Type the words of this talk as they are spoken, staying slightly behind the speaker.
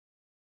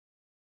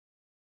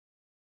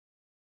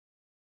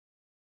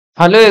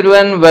Hello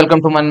everyone,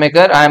 welcome to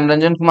Manmaker. I am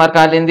Ranjan Kumar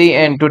Kalindi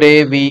and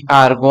today we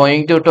are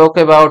going to talk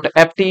about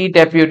FTE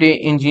Deputy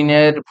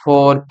Engineer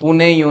for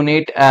Pune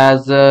unit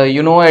as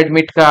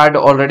admit card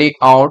already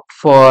out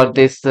for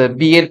this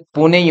BL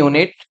Pune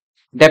unit.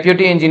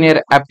 Deputy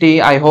Engineer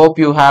FTE, I hope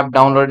you have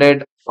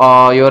downloaded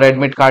your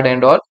admit card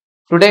and all.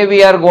 Today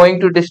we are going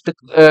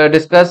to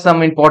discuss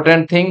some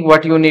important thing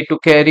what you need to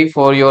carry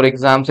for your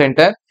exam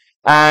center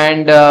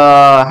and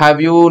have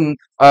you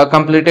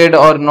completed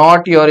or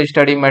not your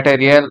study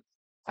material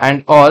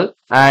and all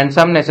and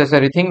some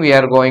necessary thing we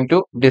are going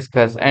to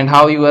discuss and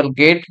how you will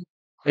get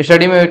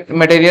study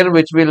material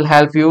which will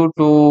help you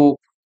to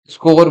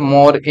score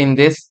more in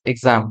this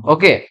exam.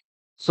 Okay,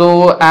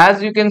 so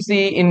as you can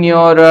see in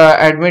your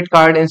admit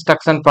card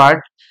instruction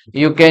part,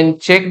 you can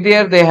check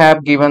there they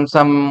have given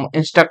some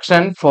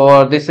instruction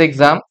for this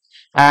exam.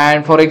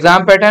 And for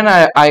exam pattern,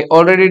 I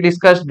already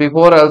discussed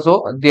before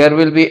also, there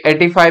will be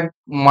 85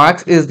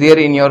 marks is there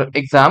in your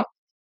exam.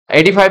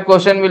 85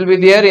 question will be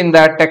there in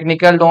that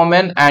technical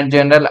domain and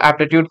general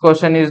aptitude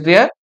question is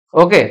there.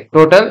 Okay,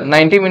 total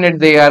 90 minutes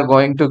they are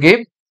going to give.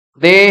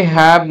 They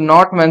have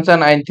not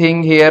mentioned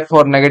anything here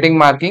for negative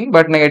marking,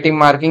 but negative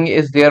marking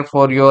is there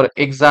for your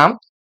exam.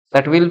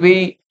 That will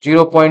be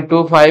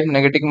 0.25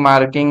 negative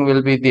marking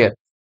will be there.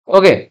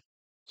 Okay,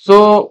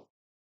 so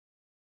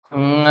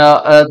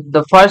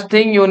the first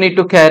thing you need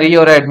to carry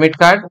your admit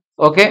card.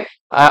 Okay,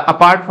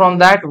 apart from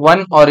that,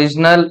 one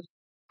original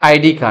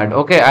ID card.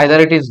 Okay, either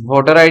it is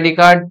voter ID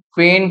card,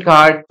 PAN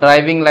card,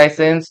 driving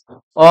license,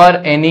 or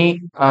any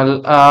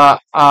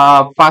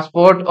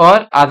passport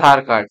or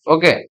Aadhaar card.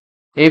 Okay,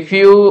 if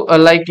you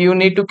like, you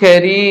need to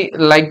carry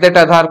like that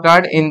Aadhaar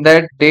card in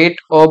that date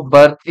of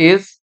birth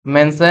is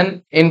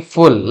mentioned in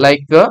full,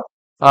 like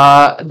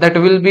that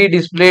will be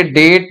displayed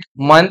date,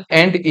 month,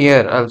 and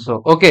year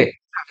also. Okay,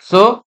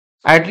 so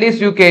at least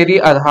you carry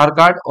Aadhaar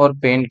card or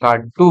PAN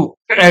card, two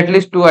at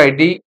least two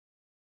ID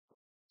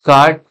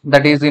card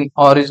that is in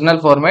original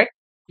format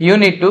you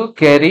need to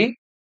carry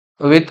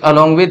with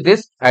along with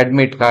this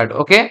admit card.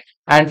 Okay,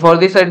 and for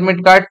this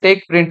admit card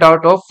take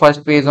printout of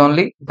first page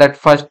only, that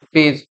first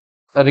page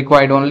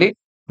required only,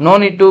 no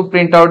need to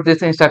print out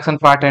this instruction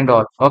part and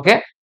all.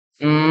 Okay,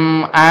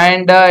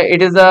 and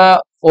it is a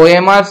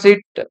OMR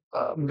sheet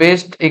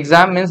based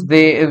exam, means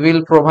they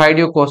will provide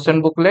you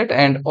question booklet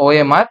and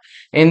OMR.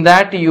 In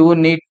that you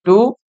need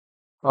to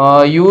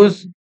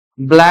use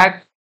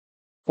black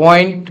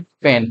point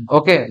pen.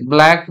 Okay,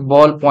 black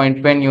ball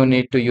point pen you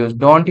need to use,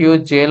 don't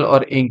use gel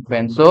or ink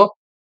pen. So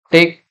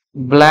take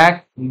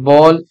black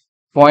ball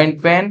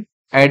point pen,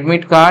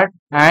 admit card,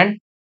 and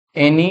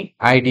any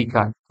ID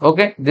card.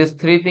 Okay, this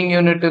three thing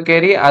you need to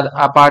carry.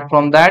 Apart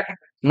from that,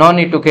 no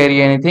need to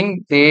carry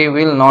anything, they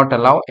will not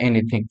allow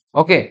anything.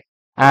 Okay,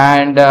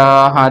 and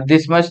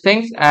this much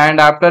things, and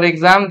after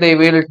exam they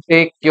will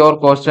take your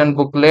question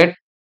booklet,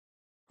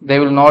 they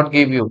will not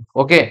give you.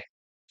 Okay,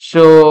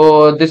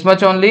 so this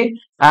much only.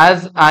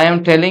 As I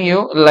am telling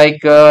you,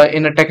 like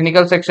in a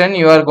technical section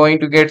you are going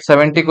to get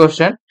 70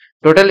 question,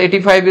 total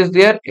 85 is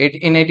there.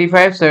 In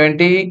 85,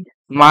 70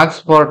 marks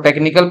for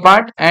technical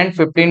part and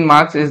 15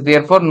 marks is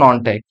there for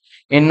non-tech.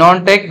 In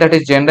non-tech, that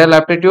is general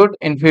aptitude,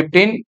 in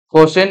 15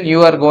 question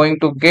you are going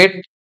to get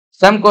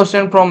some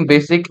question from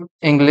basic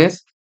English,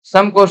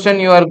 some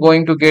question you are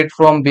going to get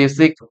from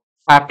basic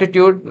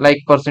aptitude like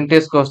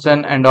percentage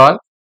question and all,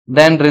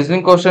 then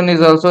reasoning question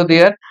is also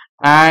there,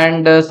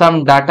 and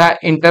some data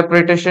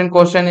interpretation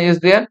question is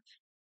there.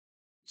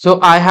 So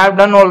I have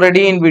done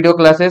already in video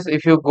classes.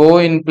 If you go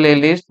in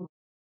playlist,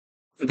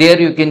 there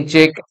you can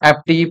check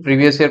FT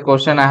previous year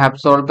question, I have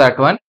solved that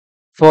one.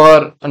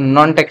 For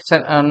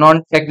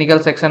non-technical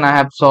section I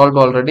have solved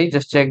already,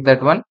 just check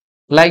that one.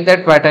 Like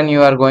that pattern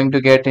you are going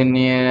to get in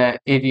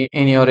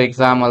your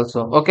exam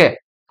also. Okay,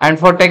 and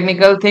for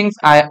technical things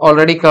I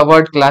already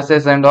covered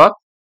classes and all.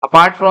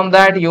 Apart from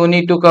that, you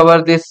need to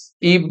cover this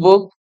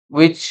ebook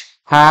which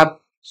have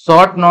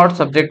short note,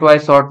 subject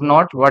wise short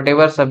note,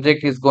 whatever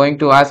subject is going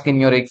to ask in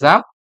your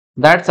exam,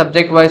 that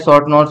subject wise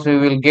short notes we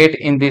will get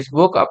in this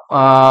book,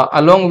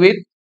 along with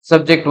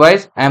subject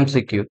wise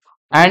MCQ.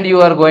 And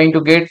you are going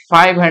to get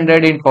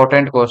 500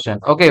 important question.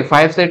 Okay,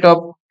 5 set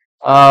of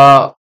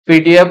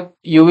PDF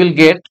you will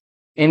get.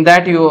 In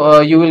that you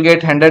will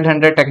get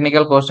 100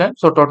 technical question,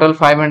 so total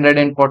 500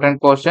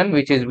 important question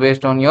which is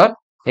based on your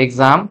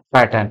exam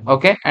pattern.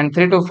 Okay, and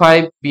 3 to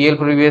 5 PL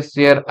previous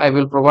year I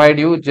will provide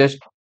you, just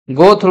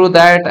go through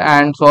that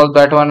and solve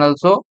that one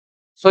also,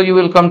 so you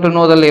will come to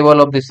know the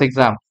level of this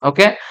exam.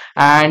 Okay,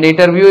 and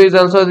interview is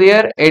also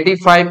there.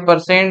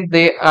 85%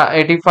 they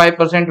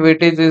 85%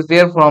 weightage is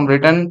there from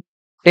written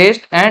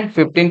test and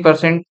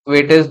 15%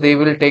 weightage they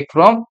will take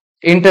from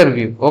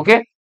interview.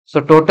 Okay,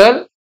 so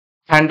total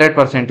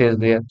 100% is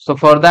there. So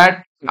for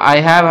that I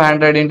have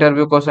 100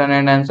 interview question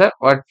and answer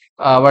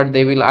what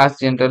they will ask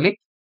generally.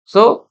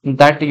 So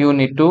that you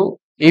need to,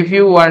 if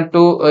you want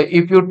to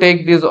if you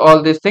take these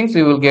all these things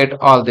you will get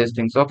all these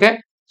things. Okay,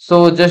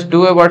 so just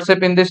do a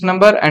WhatsApp in this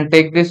number and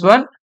take this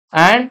one,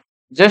 and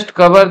just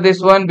cover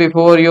this one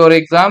before your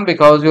exam,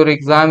 because your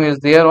exam is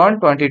there on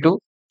 22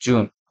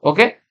 June.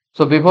 Okay,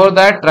 So before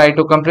that, try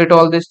to complete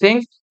all these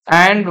things.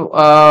 And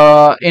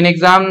in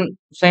exam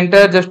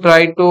center, just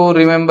try to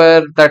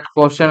remember that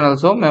question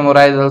also,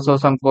 memorize also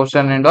some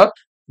question and all.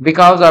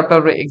 Because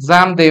after the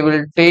exam, they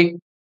will take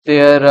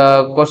their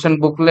question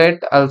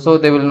booklet. Also,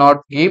 they will not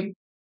give.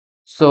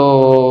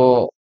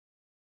 So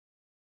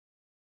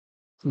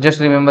just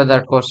remember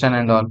that question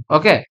and all.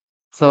 Okay.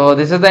 So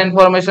this is the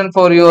information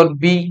for your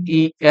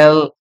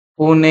BEL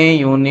Pune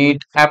Unit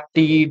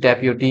FTE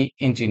Deputy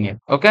Engineer.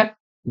 Okay.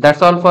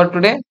 That's all for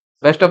today.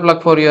 Best of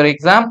luck for your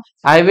exam.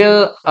 I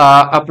will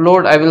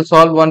I will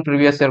solve one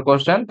previous year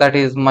question, that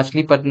is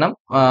Machilipatnam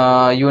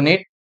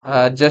unit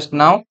just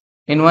now.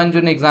 In 1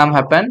 June exam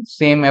happened,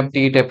 same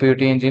FTE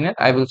Deputy Engineer.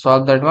 I will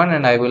solve that one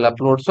and I will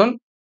upload soon.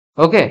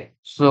 Okay.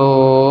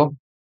 So,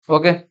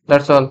 okay.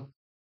 That's all.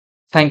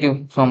 Thank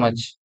you so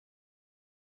much.